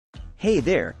Hey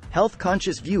there,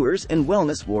 health-conscious viewers and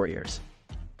wellness warriors.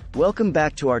 Welcome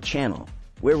back to our channel,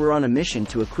 where we're on a mission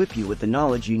to equip you with the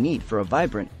knowledge you need for a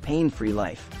vibrant, pain-free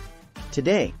life.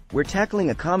 Today, we're tackling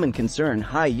a common concern: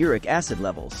 high uric acid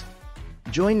levels.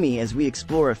 Join me as we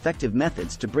explore effective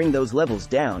methods to bring those levels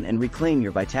down and reclaim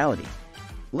your vitality.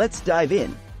 Let's dive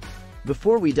in.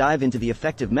 Before we dive into the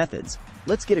effective methods,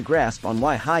 let's get a grasp on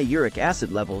why high uric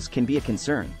acid levels can be a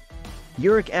concern.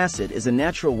 Uric acid is a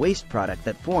natural waste product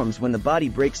that forms when the body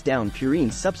breaks down purine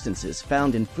substances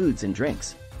found in foods and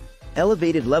drinks.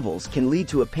 Elevated levels can lead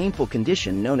to a painful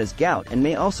condition known as gout and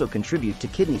may also contribute to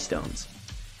kidney stones.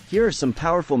 Here are some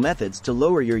powerful methods to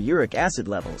lower your uric acid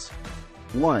levels.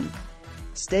 1.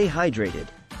 Stay hydrated.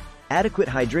 Adequate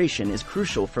hydration is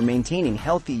crucial for maintaining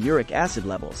healthy uric acid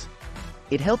levels.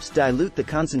 It helps dilute the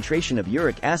concentration of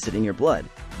uric acid in your blood,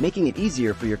 making it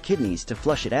easier for your kidneys to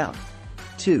flush it out.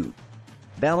 2.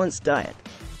 Balanced diet.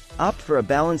 Opt for a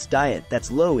balanced diet that's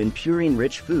low in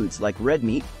purine-rich foods like red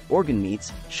meat, organ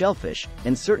meats, shellfish,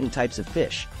 and certain types of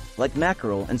fish, like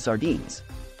mackerel and sardines.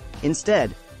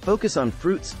 Instead, focus on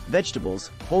fruits, vegetables,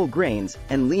 whole grains,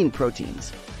 and lean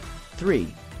proteins.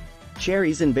 3.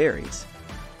 Cherries and berries.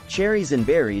 Cherries and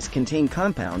berries contain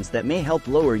compounds that may help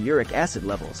lower uric acid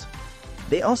levels.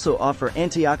 They also offer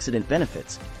antioxidant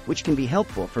benefits, which can be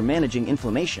helpful for managing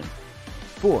inflammation.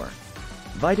 4.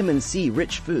 Vitamin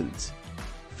C-rich foods.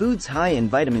 Foods high in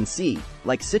vitamin C,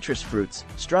 like citrus fruits,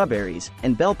 strawberries,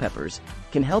 and bell peppers,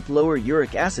 can help lower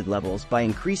uric acid levels by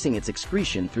increasing its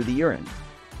excretion through the urine.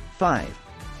 5.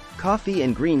 Coffee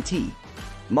and green tea.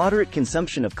 Moderate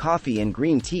consumption of coffee and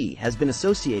green tea has been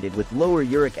associated with lower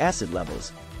uric acid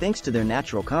levels, thanks to their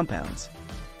natural compounds.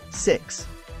 6.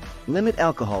 Limit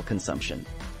alcohol consumption.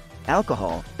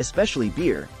 Alcohol, especially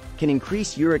beer, can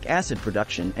increase uric acid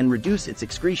production and reduce its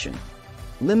excretion.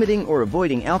 Limiting or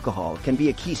avoiding alcohol can be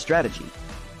a key strategy.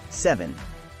 7.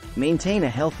 Maintain a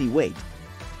healthy weight.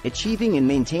 Achieving and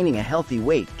maintaining a healthy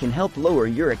weight can help lower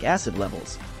uric acid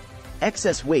levels.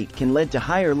 Excess weight can lead to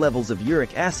higher levels of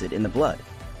uric acid in the blood.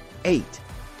 8.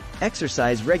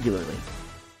 Exercise regularly.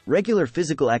 Regular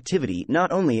physical activity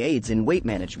not only aids in weight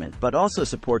management but also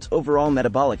supports overall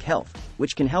metabolic health,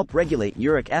 which can help regulate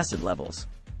uric acid levels.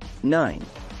 9.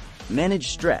 Manage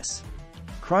stress.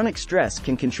 Chronic stress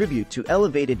can contribute to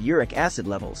elevated uric acid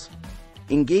levels.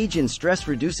 Engage in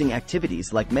stress-reducing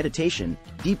activities like meditation,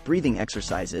 deep breathing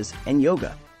exercises, and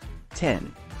yoga.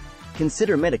 10.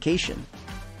 Consider medication.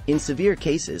 In severe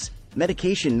cases,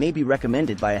 medication may be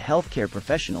recommended by a healthcare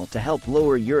professional to help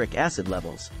lower uric acid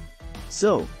levels.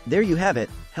 So, there you have it,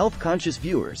 health-conscious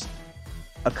viewers.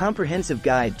 A comprehensive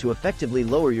guide to effectively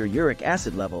lower your uric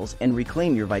acid levels and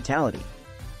reclaim your vitality.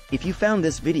 If you found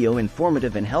this video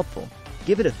informative and helpful,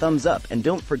 give it a thumbs up and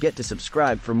don't forget to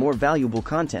subscribe for more valuable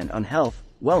content on health,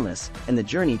 wellness, and the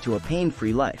journey to a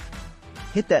pain-free life.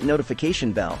 Hit that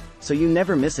notification bell so you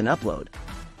never miss an upload.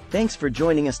 Thanks for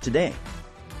joining us today.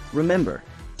 Remember,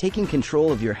 taking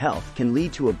control of your health can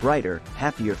lead to a brighter,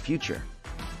 happier future.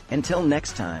 Until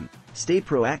next time, stay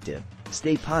proactive,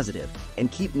 stay positive,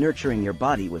 and keep nurturing your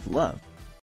body with love.